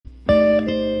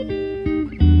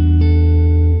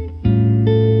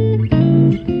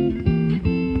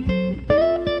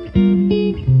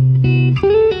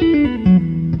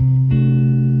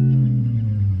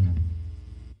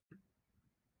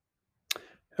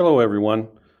Hello, everyone.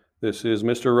 This is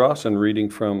Mr. Rawson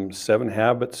reading from 7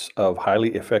 Habits of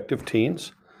Highly Effective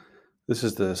Teens. This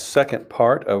is the second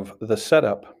part of the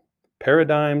setup,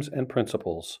 Paradigms and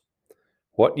Principles.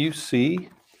 What you see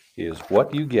is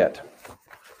what you get.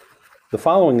 The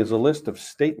following is a list of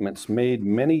statements made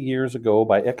many years ago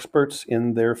by experts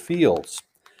in their fields.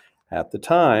 At the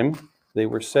time, they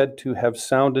were said to have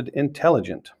sounded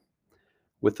intelligent.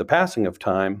 With the passing of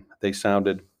time, they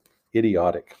sounded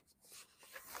idiotic.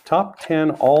 Top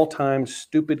 10 all-time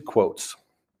stupid quotes.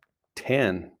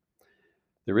 10.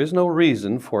 There is no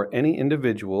reason for any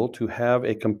individual to have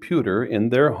a computer in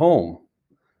their home.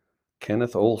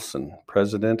 Kenneth Olson,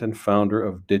 president and founder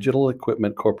of Digital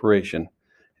Equipment Corporation,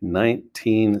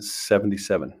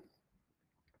 1977.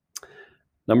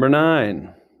 Number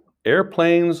 9.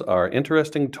 Airplanes are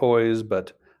interesting toys,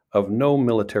 but of no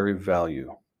military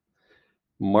value.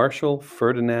 Marshal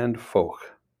Ferdinand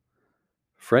Foch,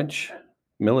 French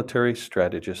military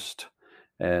strategist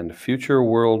and future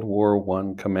World War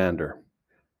I commander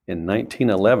in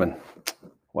 1911.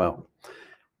 Wow.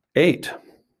 8.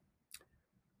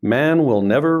 Man will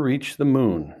never reach the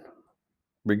moon,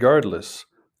 regardless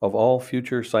of all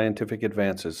future scientific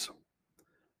advances.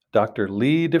 Dr.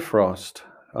 Lee DeForest,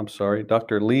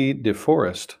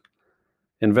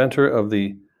 inventor of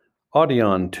the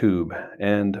Audion tube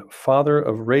and father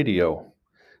of radio,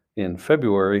 in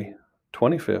February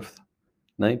 25th,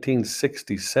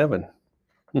 1967.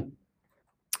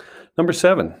 Number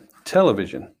 7,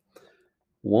 television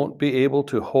won't be able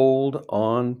to hold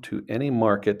on to any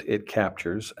market it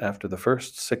captures after the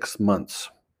first 6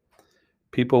 months.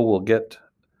 People will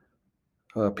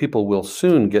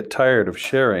soon get tired of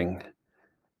sharing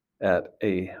at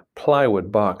a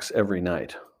plywood box every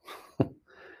night.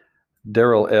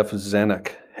 Darrell F.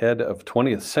 Zanuck, head of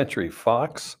 20th Century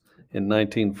Fox in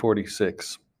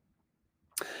 1946.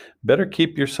 Better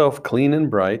keep yourself clean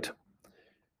and bright.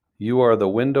 You are the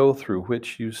window through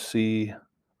which you see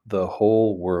the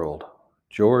whole world.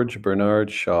 George Bernard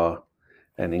Shaw,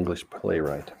 an English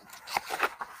playwright.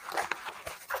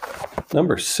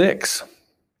 Number 6.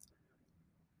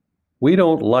 We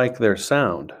don't like their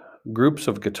sound. Groups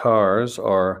of guitars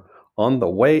are on the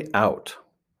way out.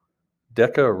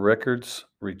 Decca Records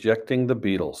rejecting the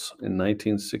Beatles in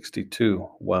 1962.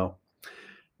 Wow.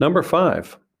 Number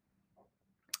 5.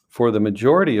 For the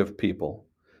majority of people,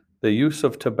 the use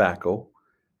of tobacco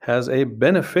has a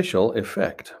beneficial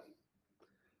effect.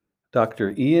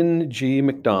 Dr. Ian G.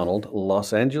 McDonald,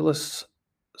 Los Angeles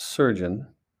surgeon,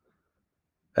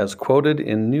 as quoted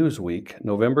in Newsweek,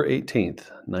 November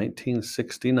 18th,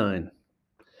 1969.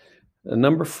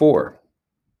 Number 4.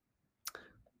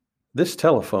 This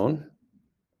telephone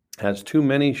has too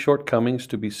many shortcomings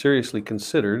to be seriously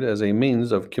considered as a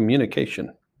means of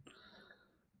communication.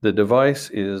 The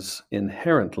device is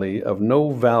inherently of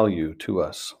no value to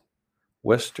us.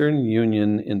 Western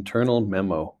Union Internal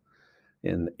Memo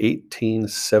in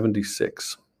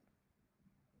 1876.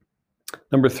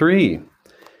 Number 3.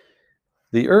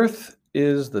 The Earth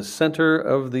is the center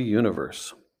of the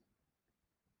universe.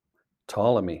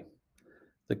 Ptolemy,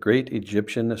 the great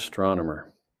Egyptian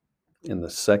astronomer in the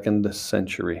 2nd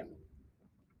century.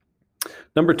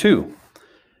 Number 2.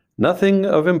 Nothing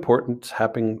of importance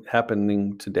happened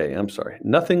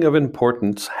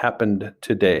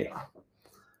today.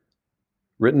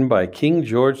 Written by King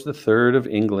George III of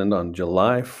England on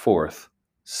July 4th,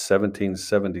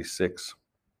 1776.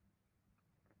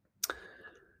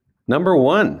 Number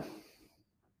 1.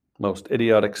 Most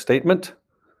idiotic statement.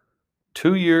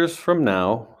 2 years from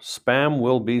now, spam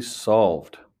will be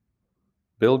solved.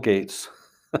 Bill Gates,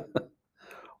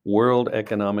 World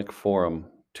Economic Forum,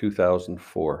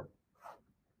 2004.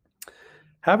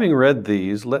 Having read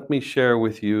these, let me share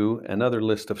with you another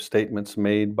list of statements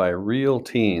made by real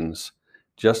teens,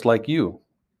 just like you.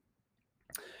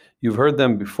 You've heard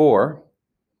them before,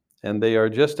 and they are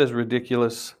just as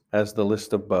ridiculous as the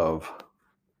list above.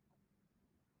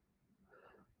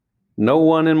 No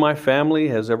one in my family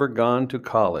has ever gone to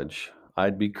college.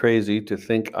 I'd be crazy to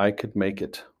think I could make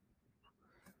it.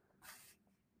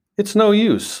 It's no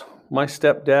use. My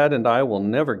stepdad and I will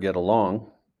never get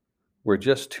along. We're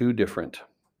just too different.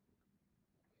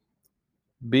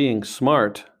 Being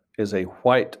smart is a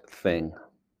white thing.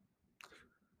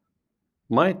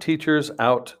 My teacher's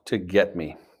out to get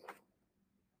me.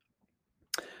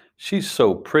 She's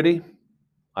so pretty.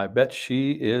 I bet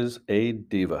she is a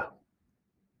diva.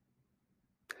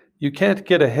 You can't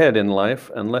get ahead in life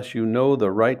unless you know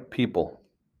the right people.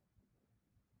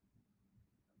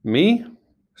 Me?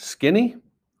 Skinny?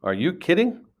 Are you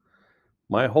kidding?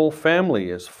 My whole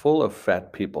family is full of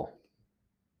fat people.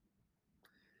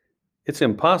 It's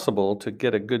impossible to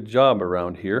get a good job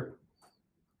around here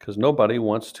because nobody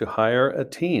wants to hire a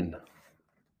teen.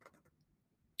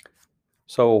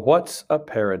 So, what's a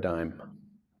paradigm?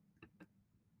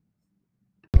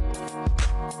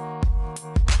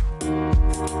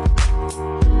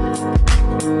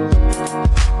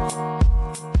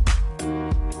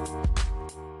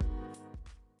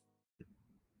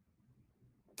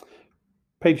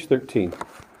 Page 13.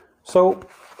 So,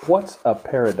 what's a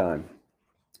paradigm?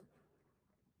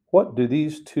 What do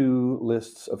these two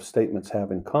lists of statements have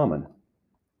in common?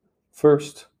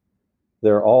 First,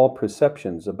 they're all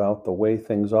perceptions about the way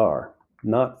things are,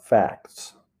 not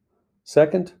facts.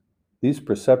 Second, these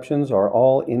perceptions are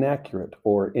all inaccurate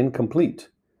or incomplete,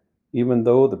 even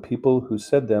though the people who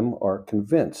said them are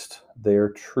convinced they're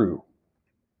true.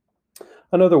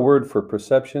 Another word for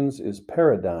perceptions is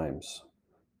paradigms.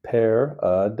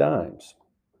 Paradigms.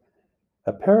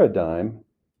 A paradigm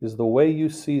is the way you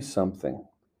see something.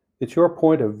 It's your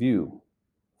point of view,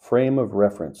 frame of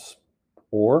reference,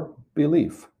 or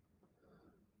belief.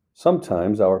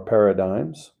 Sometimes our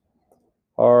paradigms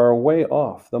are way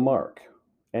off the mark,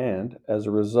 and as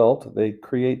a result, they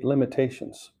create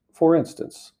limitations. For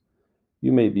instance,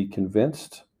 you may be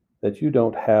convinced that you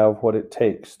don't have what it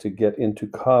takes to get into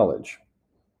college.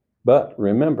 But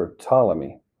remember,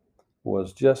 Ptolemy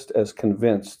was just as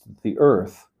convinced that the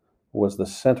earth was the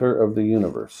center of the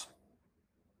universe.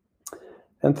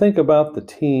 And think about the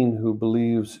teen who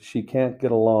believes she can't get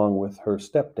along with her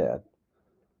stepdad.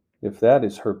 If that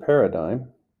is her paradigm,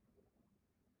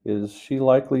 is she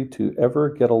likely to ever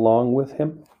get along with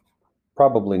him?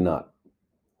 Probably not,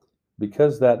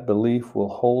 because that belief will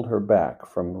hold her back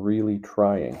from really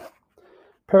trying.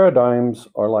 Paradigms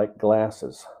are like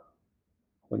glasses.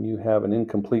 When you have an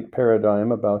incomplete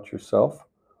paradigm about yourself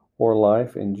or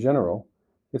life in general,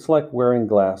 it's like wearing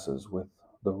glasses with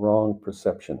the wrong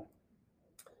perception.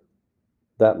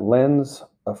 That lens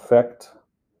affects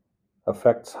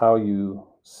how you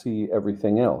see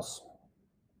everything else.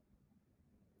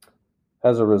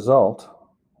 As a result,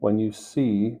 when you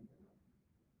see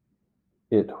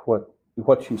it,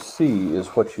 what you see is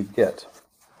what you get.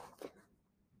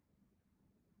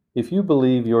 If you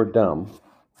believe you're dumb,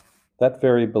 that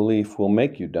very belief will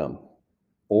make you dumb.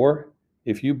 Or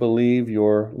if you believe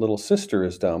your little sister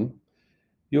is dumb,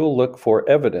 you'll look for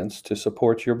evidence to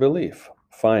support your belief,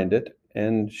 find it,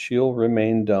 and she'll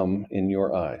remain dumb in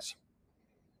your eyes.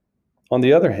 On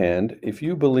the other hand, if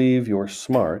you believe you're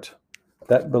smart,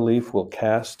 that belief will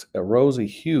cast a rosy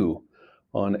hue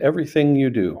on everything you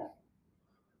do.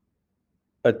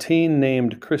 A teen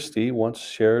named Christy once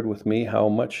shared with me how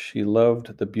much she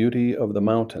loved the beauty of the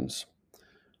mountains.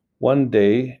 One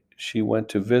day, she went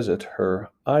to visit her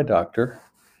eye doctor,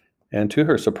 and to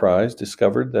her surprise,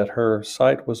 discovered that her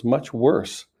sight was much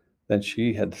worse than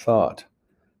she had thought.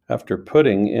 After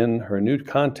putting in her new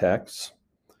contacts,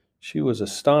 she was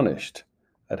astonished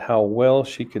at how well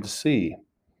she could see.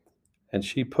 And as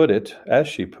she put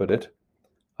it,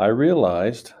 I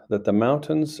realized that the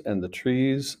mountains and the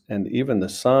trees and even the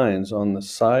signs on the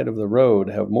side of the road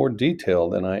have more detail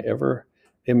than I ever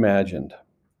imagined.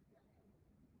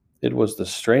 It was the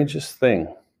strangest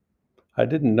thing. I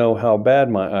didn't know how bad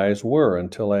my eyes were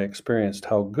until I experienced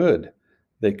how good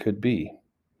they could be.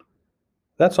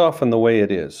 That's often the way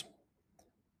it is.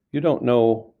 You don't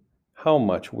know how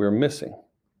much we're missing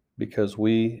because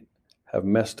we have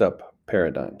messed up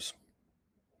paradigms.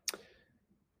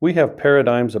 We have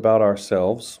paradigms about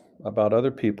ourselves, about other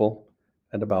people,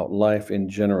 and about life in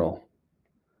general.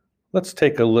 Let's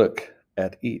take a look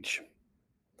at each.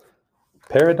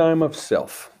 Paradigm of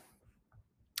self.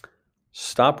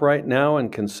 Stop right now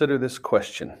and consider this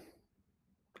question.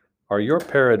 Are your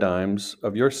paradigms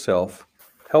of yourself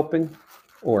helping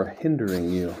or hindering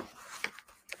you?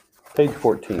 Page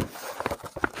 14.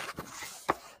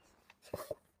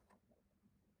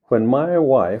 When my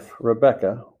wife,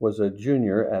 Rebecca, was a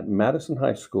junior at Madison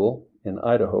High School in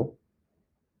Idaho,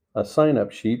 a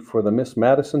sign-up sheet for the Miss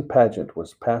Madison pageant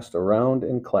was passed around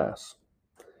in class.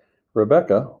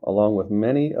 Rebecca, along with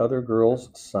many other girls,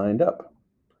 signed up.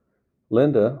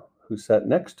 Linda, who sat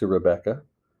next to Rebecca,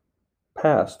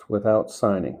 passed without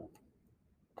signing.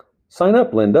 "Sign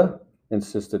up, Linda,"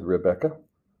 insisted Rebecca.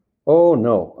 "Oh,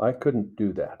 no, I couldn't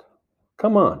do that."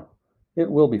 "Come on, it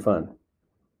will be fun."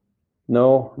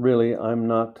 "No, really, I'm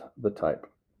not the type."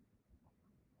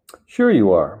 "Sure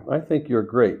you are. I think you're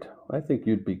great. I think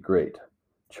you'd be great,"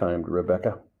 chimed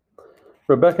Rebecca.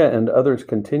 Rebecca and others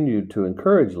continued to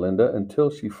encourage Linda until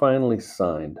she finally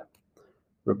signed.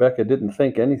 Rebecca didn't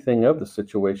think anything of the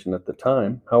situation at the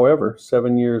time. However,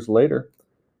 7 years later,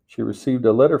 she received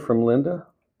a letter from Linda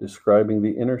describing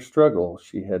the inner struggle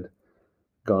she had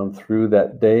gone through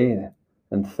that day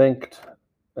and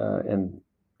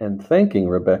thanking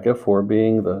Rebecca for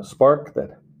being the spark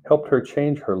that helped her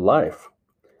change her life.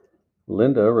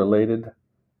 Linda related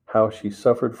how she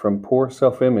suffered from poor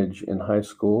self-image in high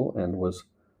school and was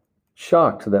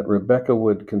shocked that Rebecca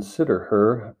would consider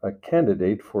her a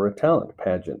candidate for a talent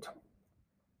pageant.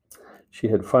 She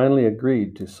had finally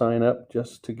agreed to sign up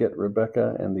just to get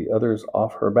Rebecca and the others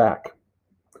off her back.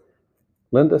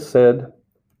 Linda said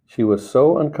she was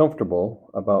so uncomfortable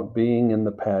about being in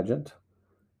the pageant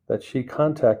that she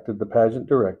contacted the pageant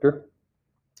director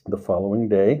the following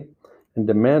day and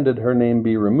demanded her name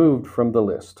be removed from the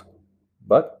list.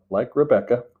 But, like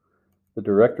Rebecca, the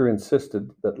director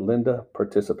insisted that Linda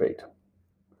participate.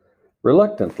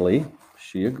 Reluctantly,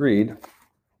 she agreed,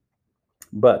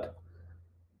 but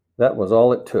that was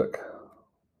all it took.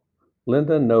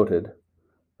 Linda noted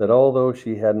that although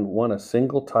she hadn't won a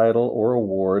single title or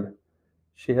award,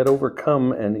 she had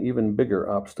overcome an even bigger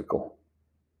obstacle: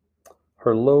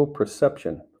 her low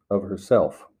perception of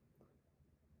herself.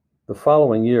 The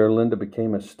following year, Linda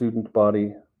became a student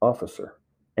body officer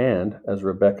and, as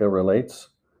Rebecca relates,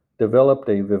 developed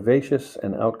a vivacious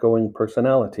and outgoing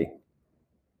personality.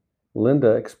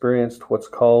 Linda experienced what's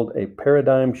called a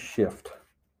paradigm shift.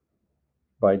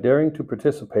 By daring to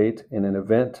participate in an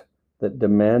event that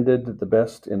demanded the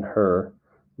best in her,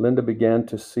 Linda began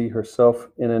to see herself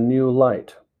in a new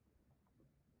light.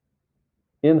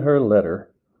 In her letter,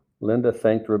 Linda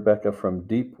thanked Rebecca from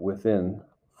deep within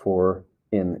for,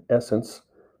 in essence,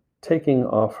 taking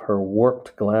off her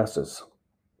warped glasses,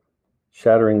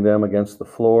 shattering them against the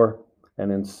floor,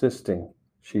 and insisting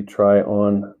she try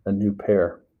on a new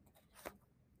pair.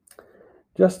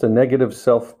 Just as negative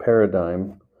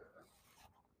self-paradigms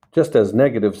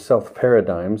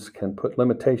can put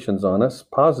limitations on us,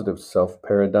 positive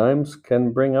self-paradigms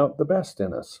can bring out the best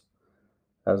in us,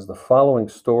 as the following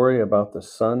story about the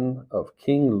son of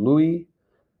King Louis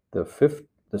the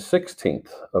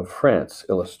 16th of France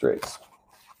illustrates.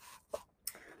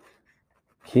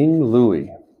 King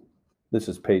Louis, this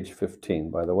is page 15,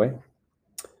 by the way.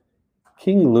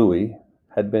 King Louis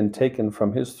had been taken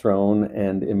from his throne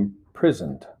and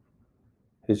imprisoned.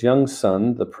 His young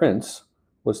son, the prince,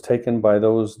 was taken by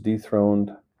those who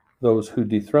dethroned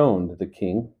the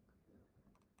king.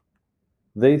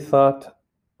 They thought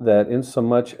that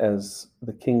insomuch as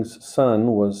the king's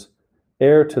son was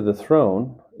heir to the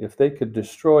throne, if they could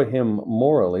destroy him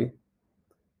morally,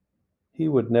 he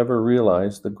would never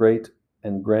realize the great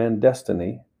and grand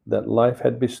destiny that life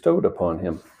had bestowed upon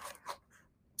him.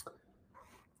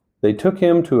 They took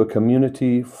him to a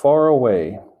community far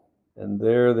away, and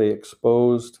there they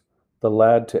exposed the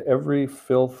lad to every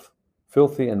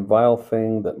filthy and vile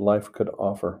thing that life could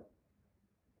offer.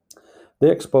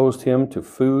 They exposed him to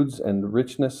foods and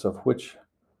richness of which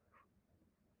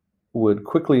would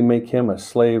quickly make him a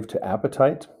slave to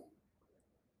appetite.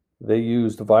 They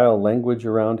used vile language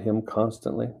around him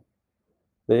constantly.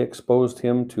 They exposed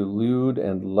him to lewd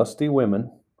and lusty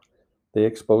women. They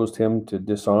exposed him to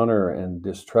dishonor and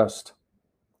distrust.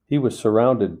 He was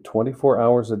surrounded 24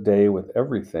 hours a day with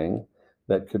everything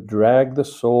that could drag the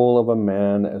soul of a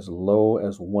man as low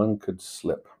as one could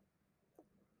slip.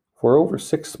 For over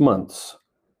 6 months,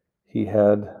 he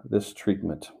had this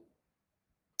treatment.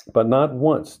 But not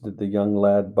once did the young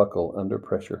lad buckle under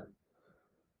pressure.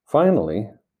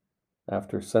 Finally,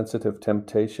 after intensive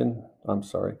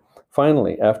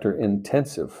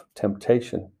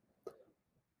temptation,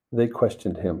 they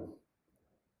questioned him.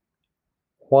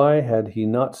 Why had he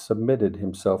not submitted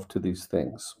himself to these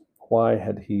things? Why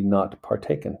had he not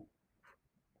partaken?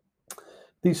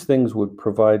 These things would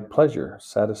provide pleasure,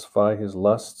 satisfy his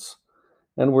lusts,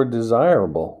 and were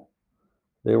desirable.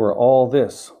 They were all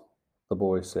this, the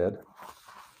boy said.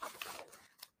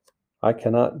 I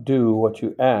cannot do what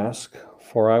you ask,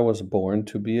 for I was born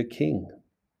to be a king.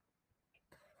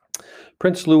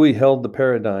 Prince Louis held the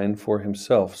paradigm for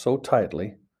himself so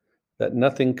tightly that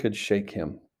nothing could shake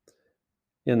him.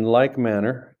 In like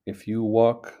manner, if you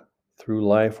walk through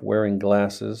life wearing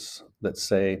glasses that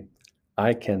say,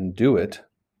 I can do it,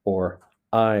 or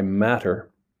I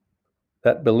matter,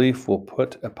 that belief will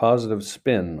put a positive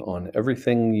spin on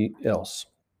everything else.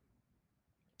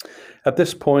 At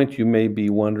this point, you may be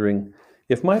wondering,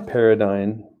 if my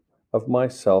paradigm of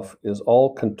myself is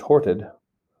all contorted,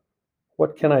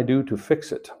 what can I do to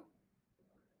fix it?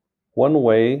 One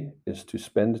way is to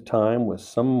spend time with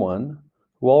someone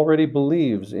who already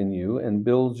believes in you and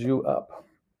builds you up.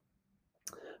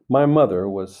 My mother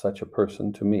was such a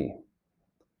person to me.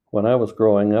 When I was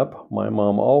growing up, my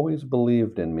mom always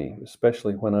believed in me,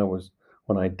 especially when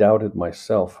I doubted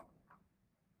myself.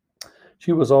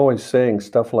 She was always saying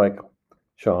stuff like,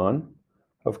 Sean,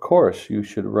 of course you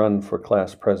should run for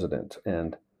class president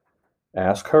and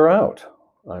ask her out.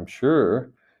 I'm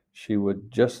sure she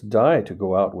would just die to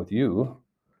go out with you.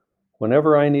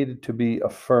 Whenever I needed to be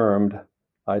affirmed,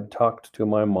 I'd talk to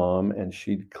my mom and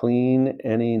she'd clean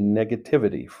any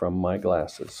negativity from my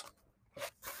glasses.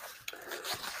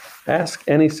 Ask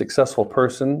any successful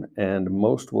person, and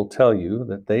most will tell you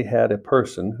that they had a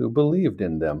person who believed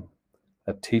in them.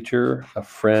 A teacher, a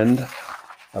friend,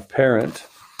 a parent,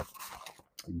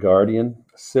 a guardian,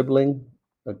 a sibling,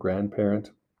 a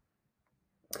grandparent.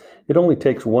 It only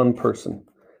takes one person,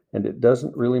 and it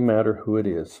doesn't really matter who it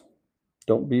is.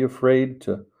 Don't be afraid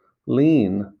to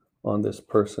lean on this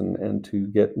person and to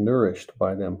get nourished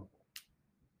by them.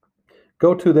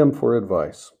 Go to them for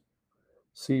advice.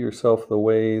 See yourself the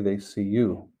way they see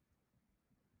you.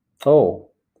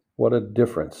 Oh, what a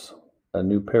difference a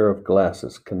new pair of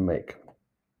glasses can make.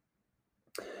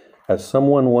 As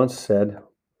someone once said,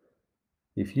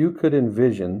 if you could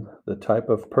envision the type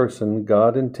of person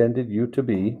God intended you to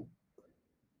be,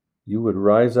 you would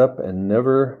rise up and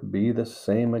never be the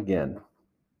same again.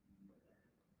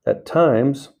 At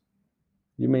times,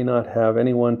 you may not have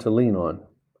anyone to lean on,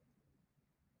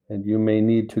 and you may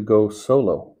need to go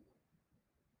solo.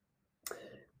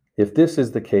 If this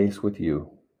is the case with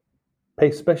you,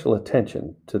 pay special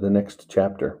attention to the next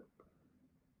chapter,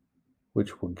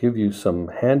 which will give you some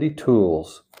handy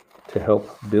tools to help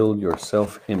build your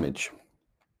self-image.